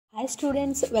Hi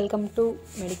students, welcome to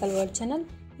Medical World channel.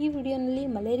 ಈ ವಿಡಿಯೋನಲ್ಲಿ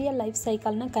malaria life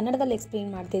ಸೈಕಲ್ನ ಕನ್ನಡದಲ್ಲಿ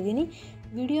ಎಕ್ಸ್ಪ್ಲೇನ್ ಮಾಡ್ತಿದ್ದೀನಿ.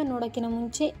 ವಿಡಿಯೋ ನೋಡೋಕ್ಕಿಂತ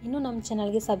ಮುಂಚೆ ಇನ್ನೂ ನಮ್ಮ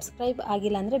ಚಾನಲ್ಗೆ ಸಬ್ಸ್ಕ್ರೈಬ್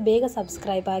ಆಗಿಲ್ಲ ಅಂದರೆ ಬೇಗ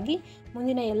ಸಬ್ಸ್ಕ್ರೈಬ್ ಆಗಿ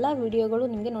ಮುಂದಿನ ಎಲ್ಲ ವಿಡಿಯೋಗಳು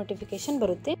ನಿಮಗೆ ನೋಟಿಫಿಕೇಶನ್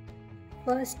ಬರುತ್ತೆ.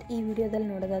 ಫಸ್ಟ್ ಈ ವಿಡಿಯೋದಲ್ಲಿ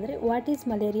ನೋಡೋದಾದರೆ what is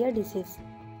malaria disease.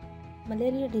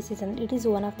 Malaria disease ಅಂದರೆ it is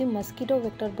one of the mosquito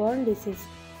vector Born disease.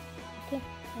 Okay,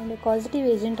 and causative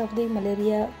agent of the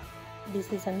malaria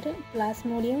disease ಅಂದರೆ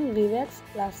plasmodium ವಿವ್ಯಾಕ್ಸ್,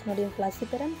 plasmodium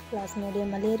ಫ್ಲಾಸಿಪೆರಮ್, plasmodium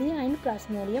malaria and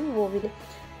plasmodium ಓವಿಲೆ.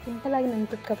 Simple ಆಗಿ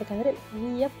ನೆನ್ಪಿಟ್ಕೋಬೇಕಂದ್ರೆ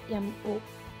VFMO,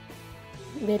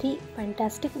 very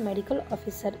fantastic medical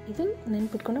officer. ಇದು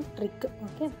ನೆನ್ಪಿಟ್ಕೊಳೋ trick.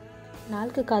 Okay,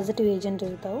 4 causative agent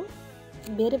ಇರ್ತಾವೆ,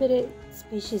 ಬೇರೆ ಬೇರೆ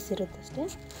species ಇರುತ್ತಷ್ಟೇ.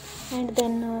 And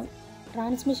then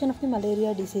transmission of the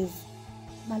malaria disease.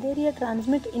 Malaria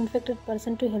transmit infected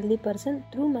person to healthy person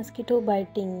through mosquito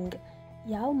biting.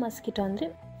 ಯಾವ mosquito ಅಂದರೆ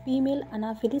female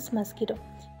Anopheles mosquito.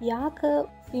 ಯಾಕೆ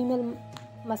female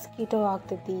mosquito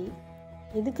ಆಗ್ತೈತಿ,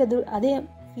 ಎದಕ್ಕದು ಅದೇ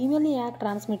female ಯಾಕೆ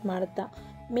ಟ್ರಾನ್ಸ್ಮಿಟ್ ಮಾಡುತ್ತಾ,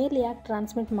 ಮೇಲ್ ಯಾಕೆ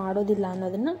ಟ್ರಾನ್ಸ್ಮಿಟ್ ಮಾಡೋದಿಲ್ಲ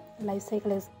ಅನ್ನೋದನ್ನು ಲೈಫ್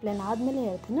ಸೈಕಲ್ ಎಕ್ಸ್ಪ್ಲೇನ್ ಆದಮೇಲೆ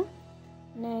ಹೇಳ್ತೀನಿ.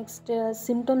 Next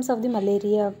symptoms of the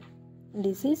malaria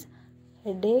disease: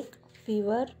 headache,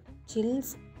 fever,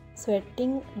 chills,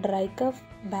 sweating, dry cough,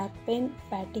 back pain,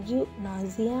 ಫ್ಯಾಟಿಗ್ಯೂ,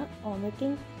 nausea,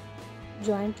 vomiting,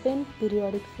 joint pain,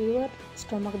 periodic fever,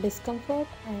 stomach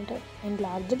discomfort and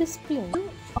enlarged spleen.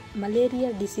 Malaria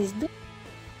ಡಿಸೀಸ್ದು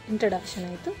introduction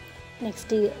ಆಯಿತು.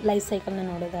 Next ಈ life ಸೈಕಲ್ನ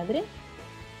ನೋಡೋದಾದರೆ,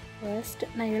 first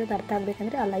ನಾ ಹೇಳೋದು ಅರ್ಥ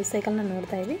ಆಗಬೇಕಂದ್ರೆ ಆ ಲೈಫ್ ಸೈಕಲ್ನ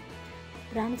ನೋಡ್ತಾ ಇದ್ದೀವಿ.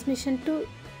 Transmission to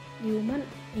human,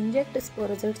 inject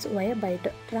sporozoites via byte.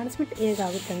 Transmit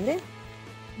ಹೇಗಾಗುತ್ತೆ ಅಂದರೆ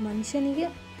ಮನುಷ್ಯನಿಗೆ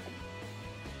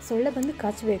ಸೊಳ್ಳೆ ಬಂದು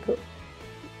ಕಚ್ಚಬೇಕು,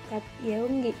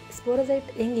 ಹೆಂಗೆ ಸ್ಪೋರೋಸೈಟ್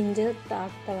ಹೆಂಗೆ ಇಂಜೆಕ್ಟ್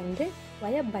ಆಗ್ತಾವಂದರೆ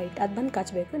ವಯ ಬೈಟ್, ಅದು ಬಂದು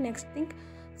ಕಚ್ಚಬೇಕು. Next thing,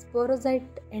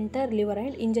 ಸ್ಪೋರೋಸೈಟ್ enter liver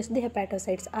and ingest the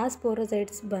ಹೆಪ್ಯಾಟೋಸೈಟ್ಸ್. ಆ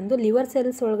ಸ್ಪೋರೋಸೈಟ್ಸ್ ಬಂದು ಲಿವರ್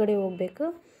ಸೆಲ್ಸ್ ಒಳಗಡೆ ಹೋಗಬೇಕು,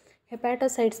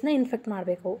 ಹೆಪ್ಯಾಟೋಸೈಟ್ಸ್ನ ಇನ್ಫೆಕ್ಟ್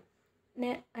ಮಾಡಬೇಕು.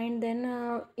 And then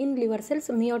in liver cells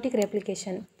meiotic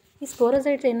replication. ಈ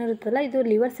ಸ್ಪೋರೋಸೈಟ್ಸ್ ಏನಿರುತ್ತಲ್ಲ ಇದು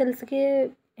ಲಿವರ್ ಸೆಲ್ಸ್ಗೆ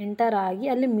ಎಂಟರ್ ಆಗಿ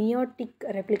ಅಲ್ಲಿ ಮಿಯೋಟಿಕ್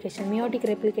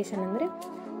ರೆಪ್ಲಿಕೇಶನ್ ಅಂದರೆ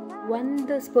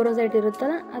ಒಂದು ಸ್ಪೋರೋಸೈಟ್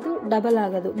ಇರುತ್ತಲ್ಲ ಅದು ಡಬಲ್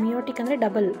ಆಗೋದು. ಮಿಯೋಟಿಕ್ ಅಂದರೆ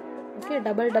double. Okay,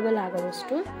 double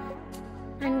ಆಗೋದಷ್ಟು.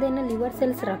 And then liver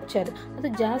cells rupture, ಅದು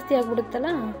ಜಾಸ್ತಿ ಆಗಿಬಿಡುತ್ತಲ್ಲ,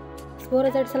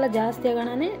 ಸ್ಪೋರೋಸೈಟ್ಸ್ ಎಲ್ಲ ಜಾಸ್ತಿ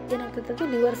ಆಗೋಣನೇ ಏನಾಗ್ತದೆ, ಅದು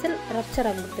ಲಿವರ್ ಸೆಲ್ ರಪ್ಚರ್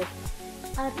ಆಗಿಬಿಡ್ತದೆ.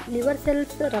 ಆ ಲಿವರ್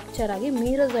ಸೆಲ್ಸ್ ರಪ್ಚರ್ ಆಗಿ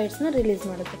ಮೀರೋಸೈಟ್ಸ್ನ ರಿಲೀಸ್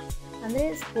ಮಾಡುತ್ತೆ. ಅಂದರೆ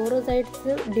ಸ್ಪೋರೋಸೈಟ್ಸ್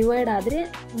ಡಿವೈಡ್ ಆದರೆ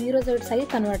ಮೀರೋಸೈಟ್ಸ್ ಆಗಿ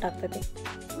ಕನ್ವರ್ಟ್ ಆಗ್ತದೆ,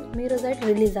 ಮೀರೋಸೈಟ್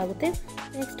ರಿಲೀಸ್ ಆಗುತ್ತೆ.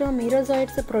 Next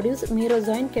ಮೀರೋಸೈಟ್ಸ್ produce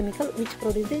ಮೀರೋಜಾಯಿನ್ chemical which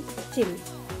produce chill.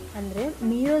 ಅಂದರೆ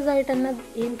ಮೀರೋಸೈಟ್ ಅನ್ನೋದು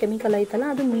ಏನು ಕೆಮಿಕಲ್ ಐತಲ್ಲ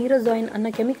ಅದು ಮೀರೋಜಾಯಿನ್ ಅನ್ನೋ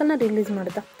ಕೆಮಿಕಲ್ನ ರಿಲೀಸ್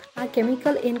ಮಾಡುತ್ತೆ. ಆ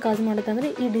ಕೆಮಿಕಲ್ ಏನು ಕಾಸ್ ಮಾಡುತ್ತೆ ಅಂದರೆ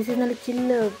ಈ ಡಿಸೀಸ್ನಲ್ಲಿ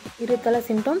ಚಿಲ್ ಇರುತ್ತಲ್ಲ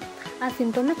ಸಿಂಪ್ಟಮ್, ಆ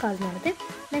ಸಿಂಪ್ಟಮ್ನ ಕಾಸ್ ಮಾಡುತ್ತೆ.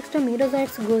 Next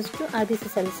ಮೀರೋಸೈಟ್ಸ್ goes to RBC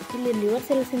cells. ಇಲ್ಲಿ ಲಿವರ್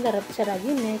ಸೆಲ್ಸಿಂದ ರಪ್ಚರ್ ಆಗಿ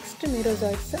ನೆಕ್ಸ್ಟ್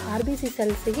ಮೀರೋಸೈಟ್ಸ್ RBC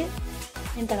ಸೆಲ್ಸಿಗೆ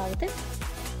ಎಂಟರ್ ಆಗುತ್ತೆ.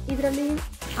 ಇದರಲ್ಲಿ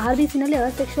RBCನಲ್ಲಿ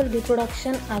ಅಸೆಕ್ಷುವಲ್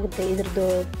ರಿಪ್ರೊಡಕ್ಷನ್ ಆಗುತ್ತೆ. ಇದ್ರದ್ದು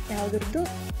ಯಾವುದ್ರದ್ದು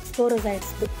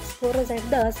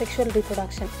ಸ್ಪೋರೋಸೈಟ್ದು ಅಸೆಕ್ಷುವಲ್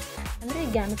ರಿಪ್ರೊಡಕ್ಷನ್ ಅಂದರೆ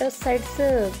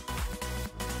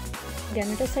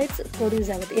ಗ್ಯಾಮೆಟೋಸೈಟ್ಸ್ ಪ್ರೊಡ್ಯೂಸ್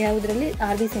ಆಗುತ್ತೆ ಯಾವುದರಲ್ಲಿ,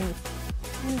 RBCನಲ್ಲಿ.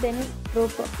 ಆ್ಯಂಡ್ ದೆನ್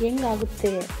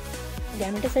ಹೆಂಗಾಗುತ್ತೆ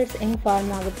ಗ್ಯಾಮೆಟೋಸೈಟ್ಸ್ ಹೆಂಗೆ ಫಾರ್ಮ್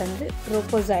ಆಗುತ್ತೆ ಅಂದರೆ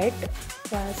ಟ್ರೋಪೋಸೈಟ್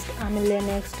ಫಸ್ಟ್, ಆಮೇಲೆ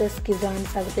ನೆಕ್ಸ್ಟ್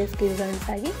ಸ್ಕಿಜಾಯಿಂಟ್ಸ್ ಆಗುತ್ತೆ.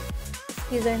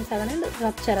 ಸ್ಕಿಜಾಯಿಂಟ್ಸ್ ಆಗೋಣ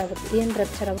ರಪ್ಚರ್ ಆಗುತ್ತೆ. ಏನು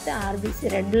ರಪ್ಚರ್ ಆಗುತ್ತೆ, RBC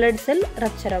red blood cell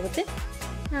rupture ಆಗುತ್ತೆ.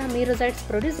 ಮೀರೋಸೈಟ್ಸ್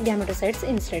ಪ್ರೊಡ್ಯೂಸ್ ಗ್ಯಾಮೆಟೋಸೈಟ್ಸ್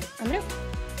ಇನ್ಸ್ಟೆಡ್. ಅಂದರೆ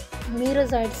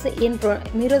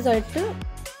ಮೀರೋಸೈಟ್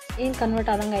ಏನು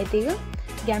ಕನ್ವರ್ಟ್ ಆದಂಗೆ ಆಯ್ತು, ಈಗ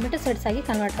ಗ್ಯಾಮೆಟೋಸೈಟ್ಸ್ ಆಗಿ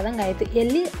ಕನ್ವರ್ಟ್ ಆದಂಗೆ ಆಯಿತು.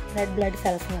 ಎಲ್ಲಿ, red blood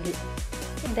ಸೆಲ್ಸ್ನಲ್ಲಿ.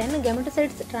 Then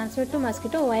ಗ್ಯಾಮೆಟೋಸೈಟ್ಸ್ transmit to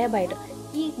mosquito via byte.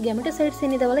 ಈ ಗ್ಯಾಮೆಟೋಸೈಟ್ಸ್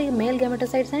ಏನಿದಾವಲ್ಲ, ಈ ಮೇಲ್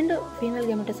ಗ್ಯಾಮೆಟೋಸೈಟ್ಸ್ ಆ್ಯಂಡ್ ಫೀಮೇಲ್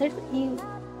ಗ್ಯಾಮೆಟೋಸೈಟ್ಸ್, ಈ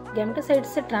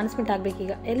ಗ್ಯಾಮೆಟೋಸೈಟ್ಸ್ ಟ್ರಾನ್ಸ್ಮಿಟ್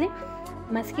ಆಗಬೇಕೀಗ ಎಲ್ಲಿ,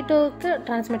 ಮಸ್ಕಿಟೋಕ್ಕೆ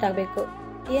ಟ್ರಾನ್ಸ್ಮಿಟ್ ಆಗಬೇಕು.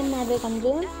 ಏನು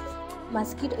ಮಾಡಬೇಕಂದ್ರೆ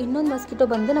ಇನ್ನೊಂದು ಮಸ್ಕಿಟೋ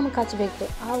ಬಂದು ನಮ್ಗೆ ಕಚ್ಚಬೇಕು.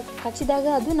 ಆ ಕಚ್ಚಿದಾಗ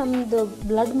ಅದು ನಮ್ಮದು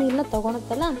ಬ್ಲಡ್ ಮೀಲ್ನ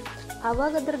ತೊಗೊಳುತ್ತಲ್ಲ,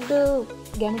 ಆವಾಗ ಅದ್ರದ್ದು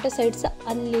ಗ್ಯಾಮೆಟೋಸೈಟ್ಸ್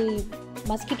ಅಲ್ಲಿ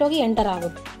ಮಸ್ಕಿಟೋಗೆ ಎಂಟರ್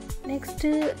ಆಗುತ್ತೆ. ನೆಕ್ಸ್ಟ್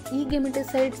ಈ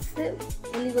ಗ್ಯಾಮೆಟೋಸೈಟ್ಸ್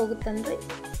ಎಲ್ಲಿಗೆ ಹೋಗುತ್ತಂದರೆ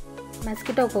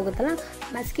ಮಸ್ಕಿಟೋಗೆ ಹೋಗುತ್ತಲ್ಲ,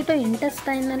 mosquito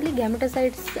ಇಂಟೆಸ್ಟೈನಲ್ಲಿ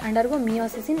ಗ್ಯಾಮೆಟೋಸೈಟ್ಸ್ undergo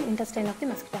meiosis in intestine of the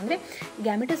mosquito. ಅಂದರೆ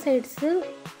ಗ್ಯಾಮೆಟೋಸೈಟ್ಸ್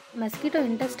ಮಸ್ಕಿಟೋ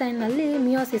ಇಂಟೆಸ್ಟೈನಲ್ಲಿ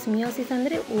ಮಿಯೋಸಿಸ್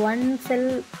ಅಂದರೆ 1 cell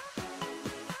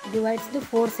divides to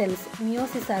 4 cells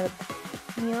meiosis ಆಗುತ್ತೆ.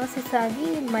 ಮಿಯೋಸಿಸ್ ಆಗಿ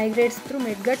ಮೈಗ್ರೇಟ್ಸ್ through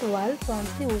ಮಿಡ್ಗಟ್ wall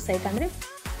forms the oocyte. ಅಂದರೆ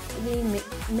ಈ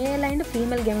male and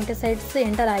female ಗ್ಯಾಮೆಟೋಸೈಟ್ಸ್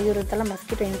enter ಆಗಿರುತ್ತಲ್ಲ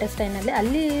mosquito ಇಂಟೆಸ್ಟೈನಲ್ಲಿ,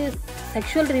 ಅಲ್ಲಿ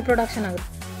ಸೆಕ್ಷುವಲ್ ರಿಪ್ರೊಡಕ್ಷನ್ ಆಗುತ್ತೆ.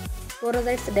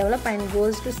 Sporozoites develop and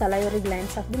goes to salivary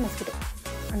glands of the mosquito.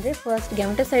 ಅಂದರೆ first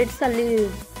ಗ್ಯಾಮೆಟೋಸೈಟ್ಸ್ ಅಲ್ಲಿ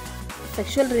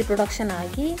sexual reproduction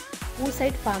ಆಗಿ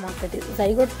oocyte form ಆಗ್ತದೆ,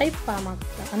 ಝೈಗೋಟ್ ಟೈಪ್ ಫಾರ್ಮ್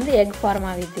ಆಗ್ತದೆ. ಅಂದರೆ ಎಗ್ ಫಾರ್ಮ್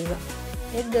ಆಗಿತ್ತು. ಈಗ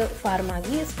ಎಗ್ ಫಾರ್ಮ್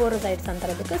ಆಗಿ ಸ್ಪೋರೋಸೈಟ್ಸ್ ಅಂತ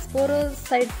ಇರಬೇಕು.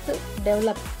 ಸ್ಪೋರೋಸೈಟ್ಸ್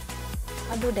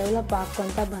ಡೆವಲಪ್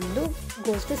ಆಗ್ಕೊತ ಬಂದು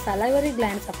goes to salivary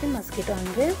glands of the mosquito.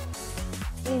 ಅಂದರೆ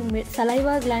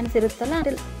ಸಲೈವಾ ಗ್ಲ್ಯಾಂಡ್ಸ್ ಇರುತ್ತಲ್ಲ,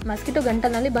 ಮಸ್ಕಿಟೋ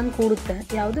ಗಂಟಲಿನಲ್ಲಿ ಬಂದು ಕೂಡುತ್ತೆ,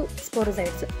 ಯಾವುದು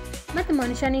ಸ್ಪೋರೋಸೈಟ್ಸ್. ಮತ್ತು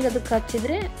ಮನುಷ್ಯನಿಗೆ ಅದು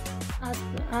ಕಚ್ಚಿದ್ರೆ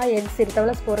ಆ ಎಗ್ಸ್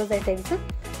ಇರ್ತಾವಲ್ಲ, ಸ್ಪೋರೋಸೈಟ್ ಎಗ್ಸ್,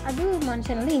 ಅದು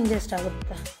ಮನುಷ್ಯನಲ್ಲಿ ಇಂಜೆಸ್ಟ್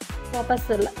ಆಗುತ್ತೆ, ವಾಪಸ್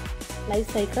ಲೈಫ್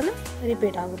ಸೈಕಲ್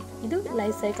ರಿಪೀಟ್ ಆಗುತ್ತೆ. ಇದು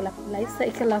life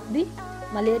cycle of the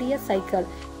malaria cycle.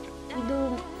 ಇದು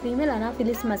ಫೀಮೇಲ್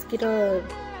ಅನಾಫಿಲಿಸ್ ಮಸ್ಕಿಟೋ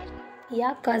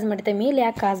ಯಾಕೆ ಕಾಸ್ ಮಾಡುತ್ತೆ, ಮೇಲ್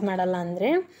ಯಾಕೆ ಕಾಸ್ ಮಾಡಲ್ಲ ಅಂದರೆ,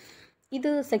 ಇದು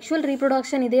ಸೆಕ್ಷುವಲ್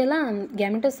ರೀಪ್ರೊಡಕ್ಷನ್ ಇದೆಯಲ್ಲ,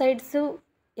 ಗ್ಯಾಮೆಟೋಸೈಡ್ಸು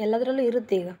ಎಲ್ಲದರಲ್ಲೂ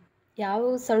ಇರುತ್ತೆ. ಈಗ ಯಾವ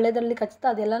ಸೊಳ್ಳೆದಲ್ಲಿ ಕಚ್ಚುತ್ತೋ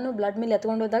ಅದೆಲ್ಲನೂ ಬ್ಲಡ್ ಮೇಲೆ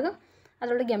ಎತ್ಕೊಂಡು ಹೋದಾಗ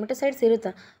ಅದರೊಳಗೆ ಗ್ಯಾಮೆಟೋಸೈಡ್ಸ್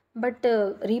ಇರುತ್ತೆ. ಬಟ್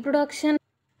ರೀಪ್ರೊಡಕ್ಷನ್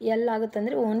ಎಲ್ಲಾಗುತ್ತೆ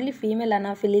ಅಂದರೆ ಓನ್ಲಿ ಫೀಮೇಲ್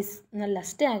ಅನಾಫಿಲಿಸ್ನಲ್ಲಿ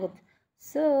ಅಷ್ಟೇ ಆಗುತ್ತೆ.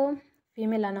 ಸೊ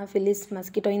ಫೀಮೇಲ್ ಅನಾಫಿಲಿಸ್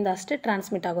ಮಸ್ಕಿಟೋಯಿಂದ ಅಷ್ಟೇ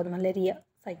ಟ್ರಾನ್ಸ್ಮಿಟ್ ಆಗೋದು malaria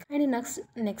cycle.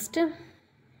 And next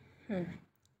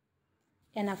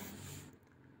enough.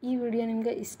 ಈ ವಿಡಿಯೋ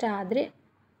ನಿಮಗೆ ಇಷ್ಟ ಆದರೆ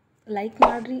ಲೈಕ್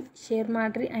ಮಾಡಿರಿ, ಶೇರ್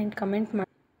ಮಾಡಿರಿ ಆ್ಯಂಡ್ ಕಮೆಂಟ್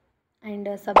ಮಾಡಿ ಆ್ಯಂಡ್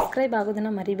ಸಬ್ಸ್ಕ್ರೈಬ್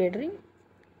ಆಗೋದನ್ನು ಮರಿಬೇಡ್ರಿ.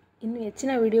 ಇನ್ನು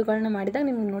ಹೆಚ್ಚಿನ ವೀಡಿಯೋಗಳನ್ನ ಮಾಡಿದಾಗ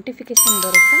ನಿಮ್ಗೆ ನೋಟಿಫಿಕೇಷನ್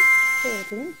ಬರುತ್ತೆ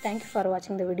ಹೇಳ್ತೀನಿ. Thank you for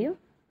watching the video.